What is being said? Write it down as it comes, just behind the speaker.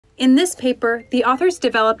In this paper, the authors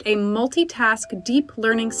developed a multitask deep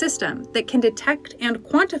learning system that can detect and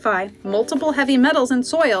quantify multiple heavy metals in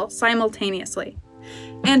soil simultaneously.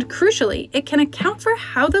 And crucially, it can account for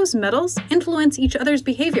how those metals influence each other's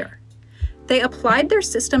behavior. They applied their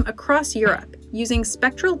system across Europe, using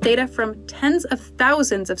spectral data from tens of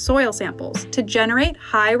thousands of soil samples to generate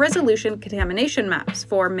high-resolution contamination maps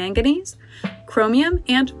for manganese, chromium,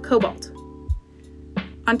 and cobalt.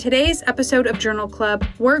 On today's episode of Journal Club,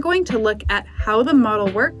 we're going to look at how the model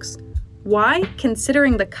works, why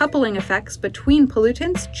considering the coupling effects between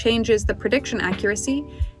pollutants changes the prediction accuracy,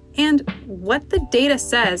 and what the data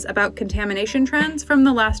says about contamination trends from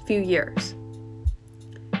the last few years.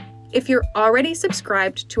 If you're already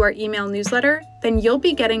subscribed to our email newsletter, then you'll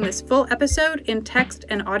be getting this full episode in text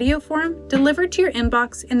and audio form delivered to your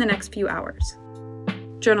inbox in the next few hours.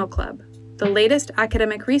 Journal Club, the latest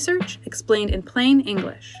academic research explained in plain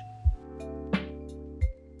English.